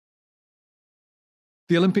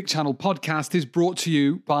The Olympic Channel podcast is brought to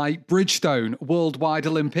you by Bridgestone, worldwide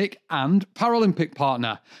Olympic and Paralympic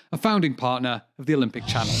partner, a founding partner of the Olympic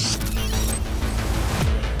Channel.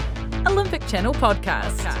 Olympic Channel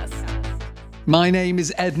podcast. My name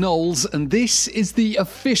is Ed Knowles, and this is the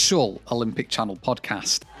official Olympic Channel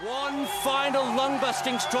podcast. One final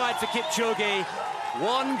lung-busting stride for Kipchoge.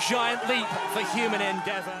 One giant leap for human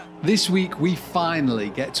endeavour. This week, we finally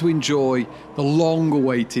get to enjoy the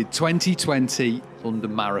long-awaited 2020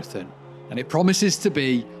 London Marathon, and it promises to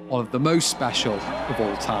be one of the most special of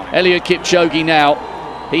all time. Eliud Kipchoge now,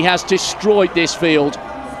 he has destroyed this field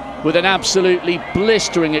with an absolutely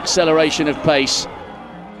blistering acceleration of pace.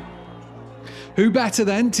 Who better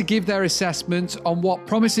then to give their assessment on what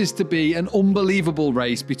promises to be an unbelievable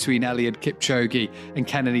race between Eliud Kipchoge and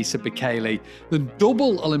Kenenisa Bekele than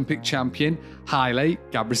double Olympic champion Haile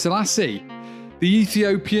Gebrselassie. The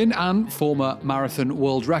Ethiopian and former marathon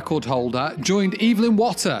world record holder joined Evelyn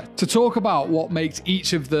Watter to talk about what makes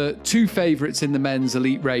each of the two favourites in the men's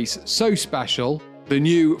elite race so special, the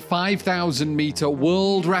new 5,000 metre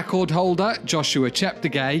world record holder Joshua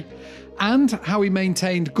Cheptegei, and how he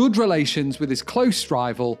maintained good relations with his close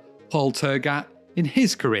rival, Paul Tergat, in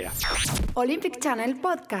his career. Olympic Channel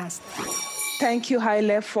podcast. Thank you,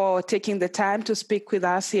 Haile, for taking the time to speak with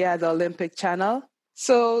us here at the Olympic Channel.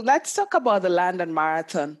 So let's talk about the London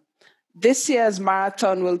Marathon. This year's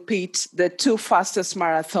marathon will pit the two fastest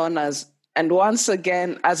marathoners. And once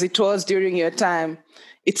again, as it was during your time,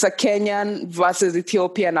 it's a Kenyan versus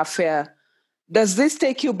Ethiopian affair. Does this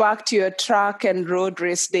take you back to your track and road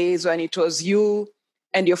race days when it was you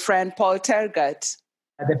and your friend Paul Tergat?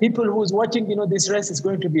 The people who's watching, this race is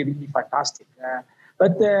going to be really fantastic.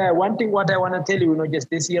 But one thing what I want to tell you, just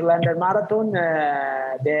this year London Marathon,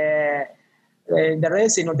 the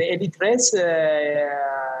race, the elite race,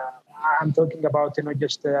 I'm talking about,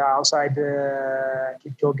 just outside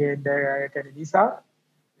Kipchoge and Kenenisa.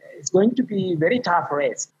 It's going to be a very tough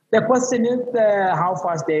race. The question is how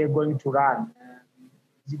fast they're going to run.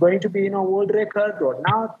 Is it going to be, world record or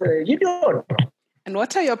not? You don't. And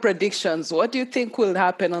what are your predictions? What do you think will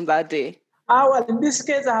happen on that day? Well, in this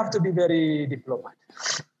case, I have to be very diplomatic.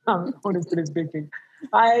 Honestly speaking,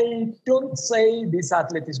 I don't say this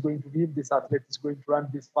athlete is going to win, this athlete is going to run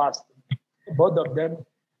this fast. Both of them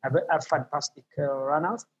are fantastic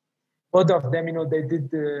runners. Both of them, they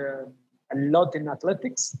did a lot in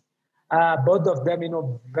athletics. Both of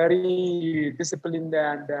them, very disciplined,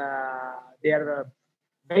 and they are a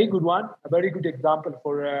very good one, a very good example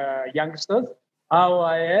for youngsters.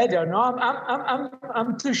 I don't know.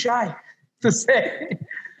 I'm too shy to say.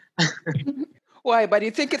 Why? But you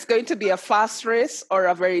think it's going to be a fast race or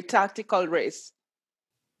a very tactical race?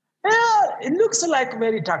 It looks like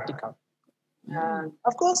very tactical.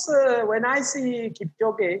 Of course, when I see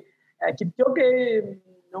Kipchoge,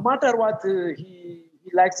 no matter what, he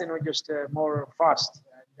likes, just more fast.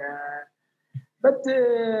 But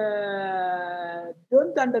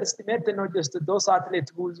don't underestimate, just those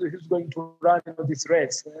athletes who's going to run this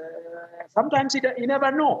race. Sometimes you never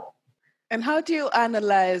know. And how do you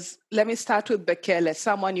analyze, let me start with Bekele,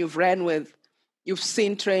 someone you've ran with, you've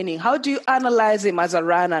seen training. How do you analyze him as a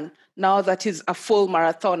runner now that he's a full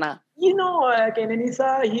marathoner?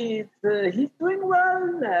 Kenenisa, he's doing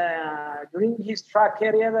well. During his track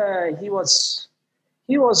career, he was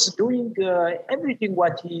doing everything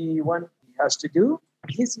what he has to do.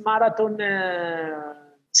 His marathon,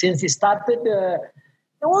 since he started,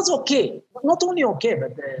 it was okay. Not only okay,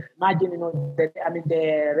 but imagine,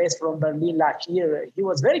 the race from Berlin last year, he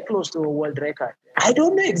was very close to a world record. I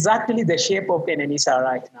don't know exactly the shape of Kenenisa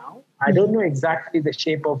right now. I don't know exactly the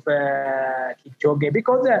shape of Kipchoge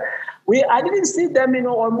because I didn't see them,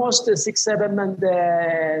 almost 6-7 months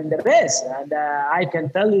in the race. And I can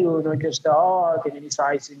tell you, just,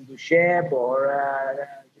 Kenenisa is in good shape or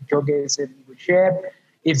Kipchoge is in good shape.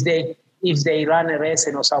 If they run a race,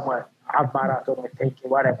 somewhere, half marathon or take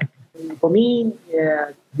whatever. For me,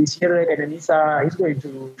 this year, Kenenisa is going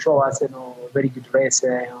to show us, a very good race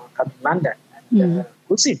coming London. And,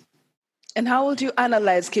 we'll see. And how would you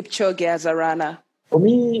analyze Kipchoge as a runner? For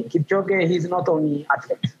me, Kipchoge, he's not only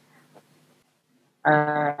athlete.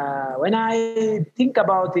 When I think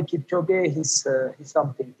about Kipchoge, he's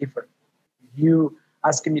something different. If you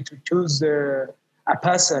ask me to choose a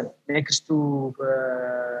person next to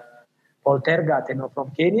Paul Tergat,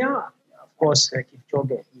 from Kenya, of course,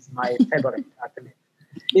 Kipchoge is my favorite athlete.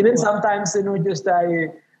 Even sometimes, just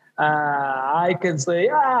I can say,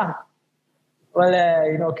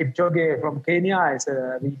 Kipchoge from Kenya is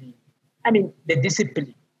really, the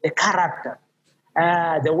discipline, the character,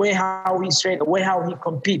 the way how he train, the way how he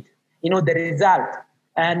compete, the result.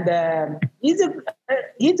 And he's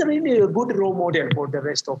really a good role model for the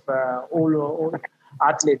rest of all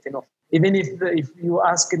athletes. Even if you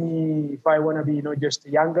ask me if I want to be, just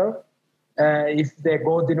younger, if the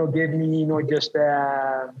God, gave me, just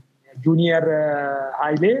junior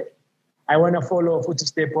Haile, I want to follow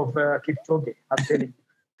footsteps of Kipchoge. I'm telling you.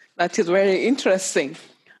 That is very interesting.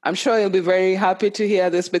 I'm sure he'll be very happy to hear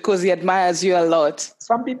this because he admires you a lot.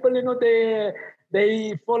 Some people,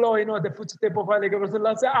 they follow, the footsteps of Haile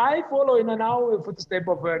Gebrselassie. So I follow, now the footsteps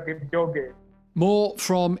of Kipchoge. More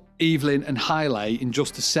from Evelyn and Haile in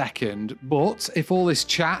just a second, but if all this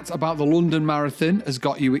chat about the London Marathon has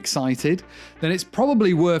got you excited, then it's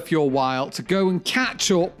probably worth your while to go and catch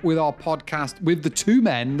up with our podcast with the two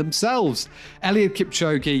men themselves, Eliud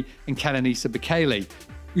Kipchoge and Kenenisa Bekele.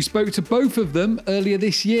 We spoke to both of them earlier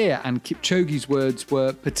this year, and Kipchoge's words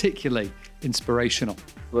were particularly inspirational.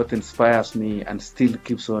 What inspires me and still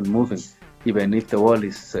keeps on moving, even if the world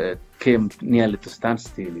came nearly to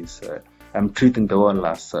standstill, is I'm treating the world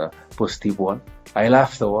as a positive world. I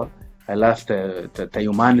love the world. I love the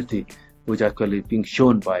humanity which actually being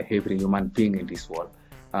shown by every human being in this world.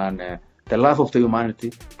 And the love of the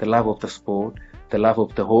humanity, the love of the sport, the love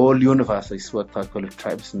of the whole universe is what actually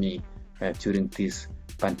drives me during this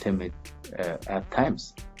pandemic at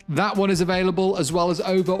times. That one is available, as well as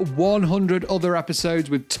over 100 other episodes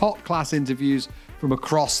with top-class interviews from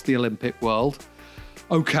across the Olympic world.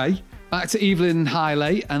 Okay, back to Evelyn and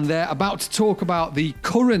Haile, and they're about to talk about the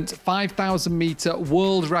current 5,000-metre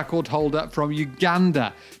world record holder from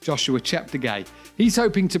Uganda, Joshua Cheptegei. He's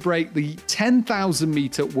hoping to break the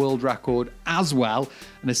 10,000-metre world record as well,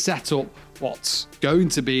 and has set up what's going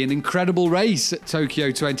to be an incredible race at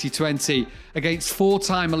Tokyo 2020 against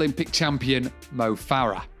four-time Olympic champion Mo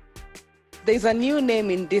Farah. There's a new name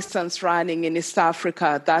in distance running in East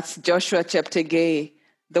Africa. That's Joshua Cheptegei,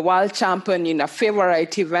 the world champion in a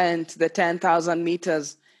favorite event, the 10,000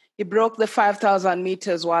 meters. He broke the 5,000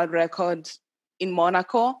 meters world record in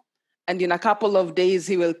Monaco. And in a couple of days,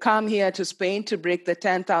 he will come here to Spain to break the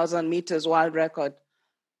 10,000 meters world record.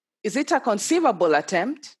 Is it a conceivable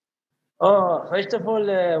attempt? Oh, first of all,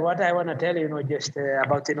 what I want to tell you, just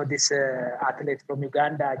about, this athlete from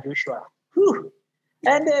Uganda, Joshua. Whew.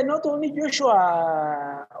 And not only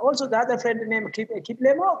Joshua, also the other friend named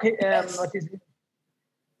Kiplemo. What is it?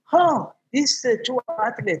 Oh, these two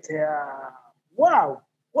athletes, wow,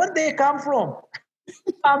 where they come from?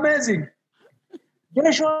 Amazing.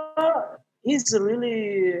 Joshua is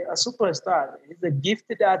really a superstar. He's a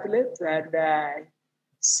gifted athlete, and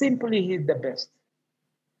simply he's the best.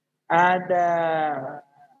 And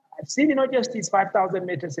I've seen, just his 5,000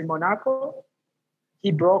 meters in Monaco.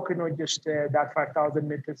 He broke, just that 5,000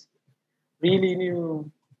 meters. Really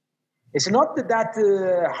new. It's not that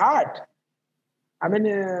hard. I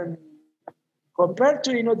mean, compared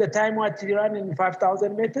to, the time what he ran in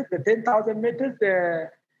 5,000 meters, the 10,000 meters,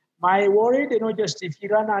 my worry, just if he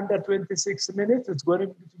run under 26 minutes, it's going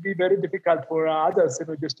to be very difficult for others,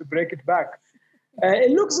 just to break it back. It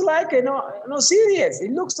looks like, serious.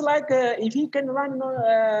 It looks like if he can run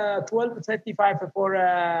 12:35 for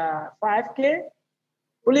 5K,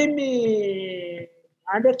 will he be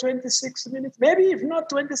under 26 minutes? Maybe if not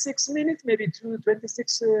 26 minutes, maybe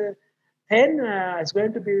 26:10. It's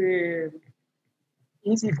going to be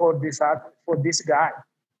easy for this guy.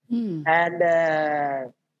 And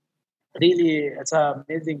really, it's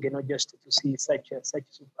amazing, just to see such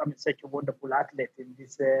a wonderful athlete in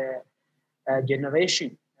this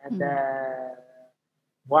generation. And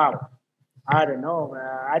wow, I don't know.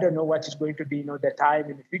 I don't know what is going to be, the time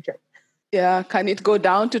in the future. Yeah, can it go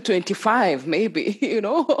down to 25, maybe,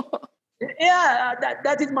 Yeah,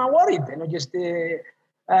 that is my worry, just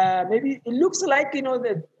maybe it looks like,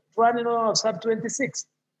 the run, sub 26.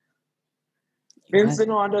 Means,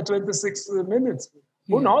 under 26 minutes.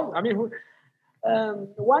 Who knows? I mean,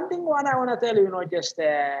 one thing I want to tell you, just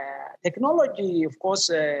technology, of course,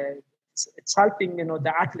 it's helping,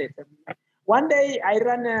 the athlete. One day I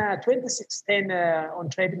ran 26:10 on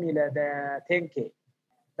treadmill, the 10K.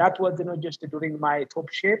 That was, just during my top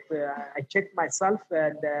shape. I checked myself,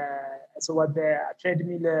 and so what the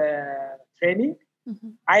treadmill training. Mm-hmm.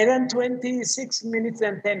 I ran 26 minutes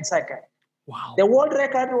and 10 seconds. Wow. The world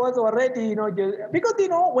record was already, because,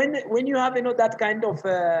 when you have, that kind of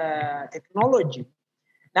technology,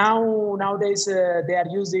 nowadays they are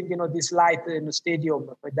using, this light in the stadium.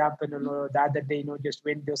 For example, the other day, just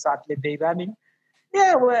when those athletes, they running.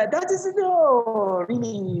 Yeah, well, that is,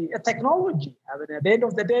 really a technology. I mean, at the end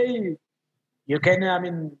of the day, you can,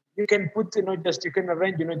 you can put, you can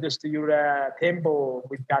arrange, just your tempo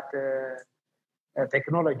with that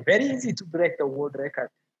technology. Very easy to break the world record.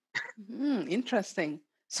 Interesting.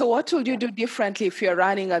 So what would you do differently if you're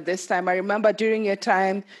running at this time? I remember during your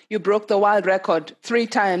time, you broke the world record 3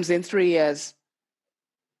 times in 3 years.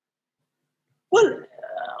 Well,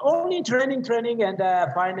 only training, and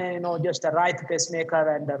finding, just the right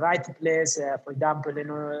pacemaker and the right place. For example,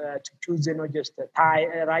 to choose, just the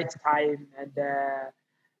right time, and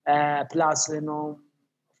plus, of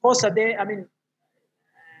course, at the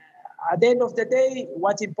end of the day,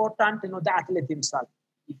 what's important, the athlete himself.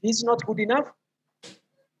 If he's not good enough,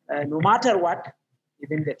 no matter what,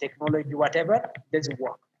 even the technology, whatever, doesn't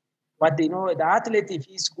work. But the athlete, if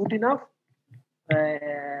he's good enough,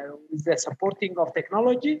 with the supporting of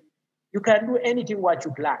technology, you can do anything what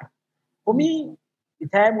you plan. For me, the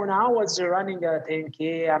time when I was running a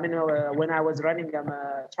 10K, when I was running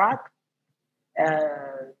a track,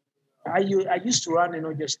 I used to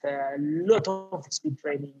run, just a lot of speed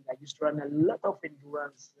training. I used to run a lot of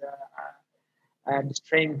endurance and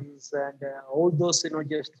strengths, and all those,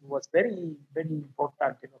 just was very, very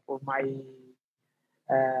important, for my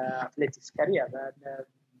athletics career. And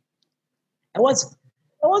I was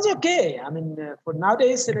okay. For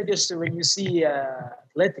nowadays, just when you see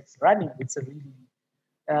athletics running, it's a really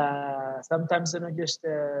sometimes,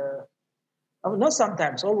 not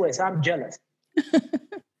sometimes, always. I'm jealous.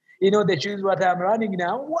 The shoes what I'm running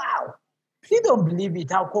now. Wow, you don't believe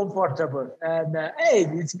it how comfortable. And hey,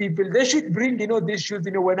 these people, they should bring these shoes.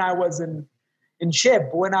 When I was in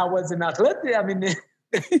shape, when I was an athlete.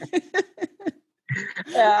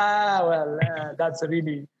 That's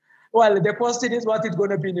really. Well, the question is what it's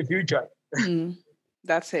going to be in the future.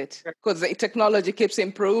 That's it. Because the technology keeps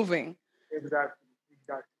improving. Exactly.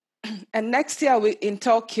 And next year in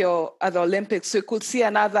Tokyo at the Olympics, we could see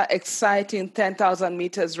another exciting 10,000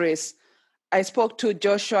 meters race. I spoke to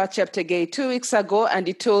Joshua Cheptegei 2 weeks ago, and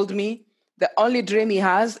he told me the only dream he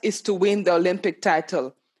has is to win the Olympic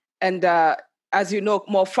title. And as you know,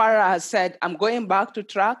 Mo Farah has said, I'm going back to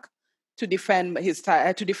track to defend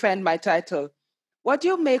my title. What do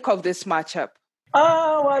you make of this matchup?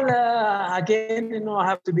 Again, I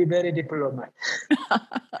have to be very diplomatic.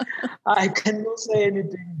 I cannot say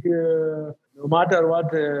anything. No matter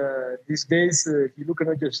what, these days, if you look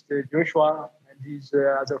at just Joshua and his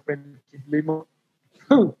other friend, Kiplimo,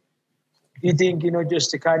 you think,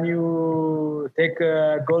 just can you take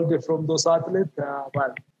gold from those athletes?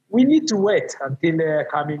 We need to wait until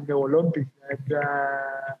coming the Olympics. And,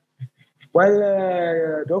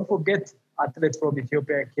 don't forget athletes from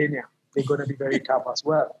Ethiopia and Kenya. They're going to be very tough as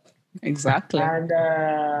well. Exactly. And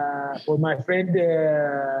for my friend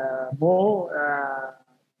Mo,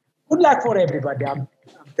 good luck for everybody. I'm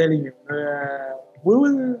telling you. We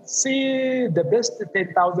will see the best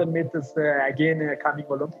 10,000 meters again coming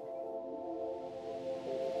Olympics.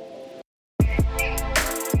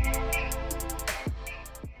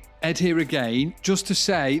 Ed here again, just to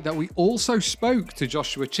say that we also spoke to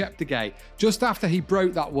Joshua Cheptegei just after he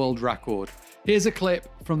broke that world record. Here's a clip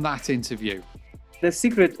from that interview. The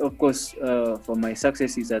secret, of course, for my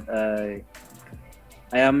success is that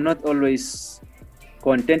I am not always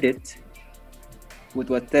contented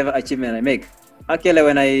with whatever achievement I make. Actually,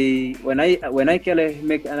 when I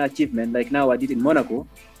make an achievement like now I did in Monaco,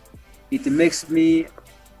 it makes me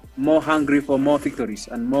more hungry for more victories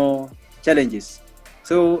and more challenges.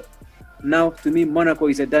 So now, to me, Monaco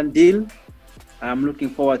is a done deal. I'm looking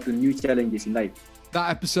forward to new challenges in life. That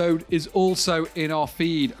episode is also in our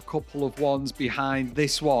feed, a couple of ones behind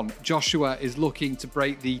this one. Joshua is looking to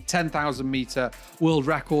break the 10,000 metre world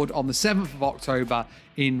record on the 7th of October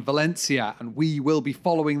in Valencia, and we will be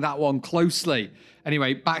following that one closely.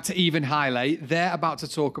 Anyway, back to Evan Haile. They're about to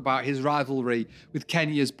talk about his rivalry with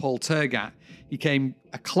Kenya's Paul Tergat. He came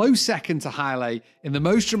a close second to Haile in the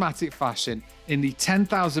most dramatic fashion in the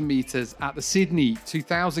 10,000 metres at the Sydney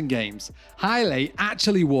 2000 Games. Haile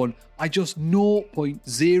actually won by just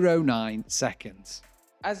 0.09 seconds.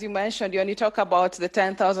 As you mentioned, when you talk about the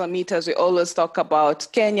 10,000 metres, we always talk about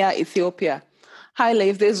Kenya, Ethiopia. Haile,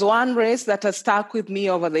 if there's one race that has stuck with me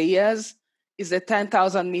over the years, is the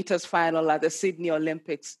 10,000 metres final at the Sydney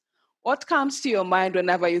Olympics. What comes to your mind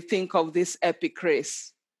whenever you think of this epic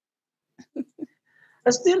race?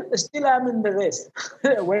 Still, I'm in the race.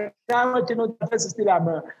 When I want to know the race, still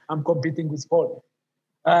I'm competing with Paul.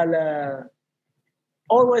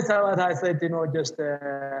 Always, as I said, just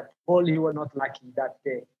Paul, he was not lucky that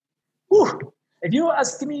day. Whew. If you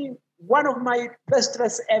ask me, one of my best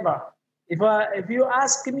races ever. If you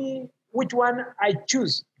ask me which one I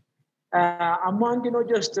choose among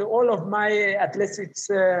just all of my athletics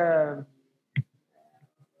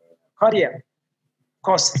career,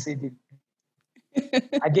 course Sydney.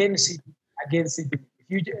 Again Sydney.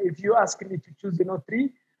 If you ask me to choose, 3,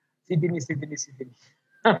 Sydney.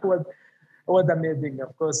 was amazing.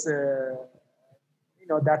 Of course,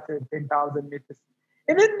 that 10,000 meters.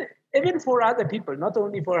 Even for other people, not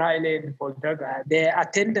only for Haile and for Tergat, the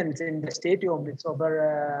attendance in the stadium is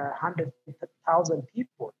over 100,000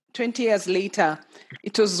 people. 20 years later,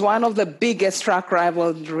 it was one of the biggest track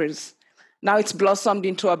rivalries. Now it's blossomed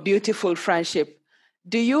into a beautiful friendship.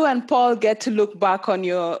 Do you and Paul get to look back on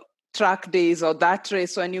your track days or that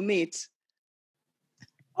race when you meet?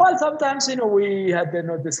 Well, sometimes, we had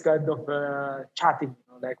this kind of chatting,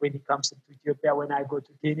 like when he comes to Ethiopia, when I go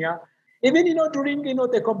to Kenya. Even, during,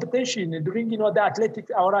 the competition, during,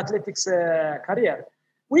 the our athletics career,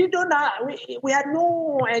 we had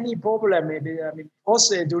any problem. I mean,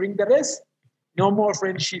 also during the race, no more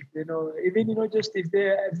friendship, even, just if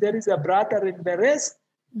there is a brother in the race,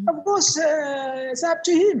 of course, it's up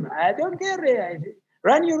to him. I don't care.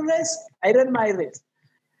 Run your race, I run my race.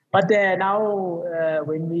 But now,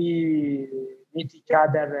 when we meet each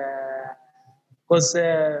other, because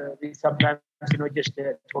we sometimes, just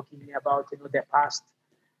talking about, the past.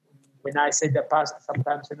 When I say the past,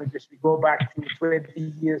 sometimes, just we go back to 20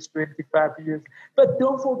 years, 25 years. But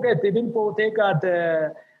don't forget, even Paul Tergat,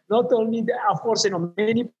 not only, of course,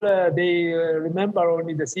 many people, they remember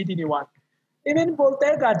only the Sydney one. Even Paul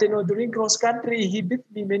Tergat, during cross country, he beat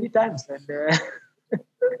me many times. And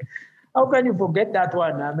how can you forget that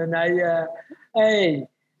one? I mean,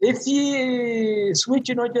 if he switch,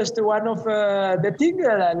 just one of the thing,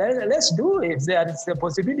 let's do it. If there is a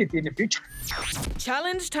possibility in the future.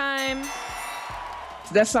 Challenge time.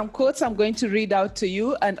 There's some quotes I'm going to read out to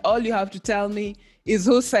you, and all you have to tell me is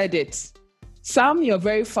who said it. Some you're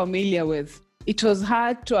very familiar with. It was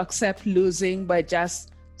hard to accept losing by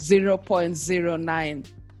just 0.09.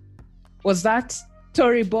 Was that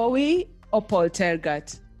Tori Bowie or Paul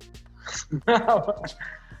Tergat?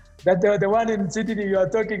 That the one in Sydney you are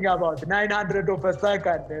talking about, 900 of a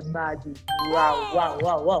second. Imagine.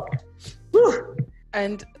 Wow. Whew.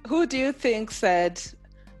 And who do you think said,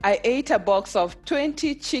 I ate a box of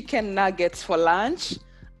 20 chicken nuggets for lunch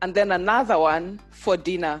and then another one for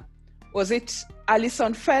dinner? Was it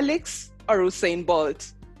Allyson Felix or Usain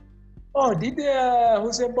Bolt? Oh, did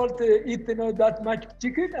Usain Bolt eat that much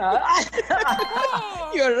chicken?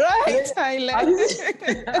 You're right, Thailand.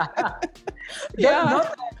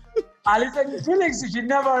 Not Allyson Felix, she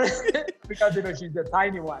never, because she's a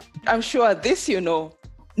tiny one. I'm sure this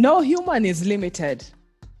no human is limited.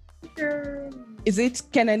 Is it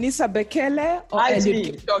Kenenisa Bekele or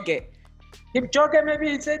Eliud Kipchoge? Kipchoge, maybe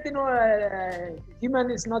he said, human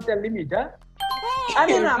is not a limit, huh? I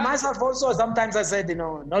mean, myself also, sometimes I said,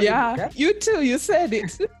 no limit. Huh? You too, you said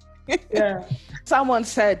it. Yeah. Someone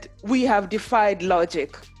said, we have defied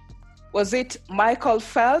logic. Was it Michael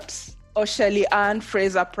Phelps or Shelly Ann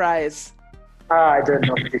Fraser-Price? I don't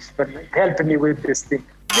know this, but help me with this thing.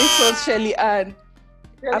 This was Shelly Ann.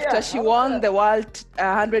 After she won the world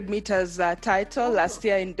 100 meters title last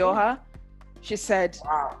year in Doha, she said,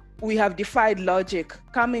 we have defied logic.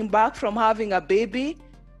 Coming back from having a baby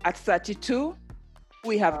at 32,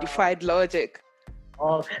 we have defied logic.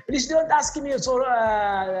 Oh, please don't ask me so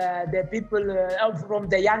the people from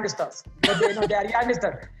the youngsters. But they are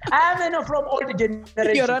youngsters. I'm from old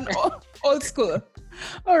generation. You're an old school.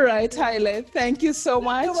 All right, Haile, thank you so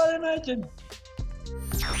much. Thank you very much.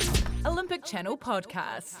 Olympic Channel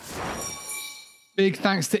Podcast. Big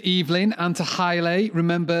thanks to Evelyn and to Haile.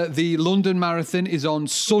 Remember, the London Marathon is on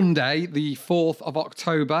Sunday, the 4th of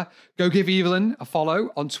October. Go give Evelyn a follow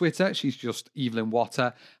on Twitter. She's just Evelyn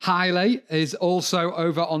Water. Haile is also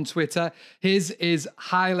over on Twitter. His is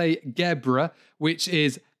Haile Gebra, which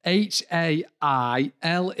is HAILEGEBR.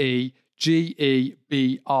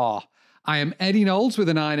 I am Eddie Knowles with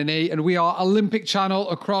an I and an E, and we are Olympic Channel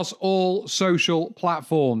across all social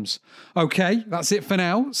platforms. Okay, that's it for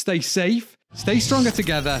now. Stay safe, stay stronger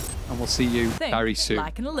together, and we'll see you very soon.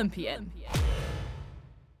 Like an Olympian.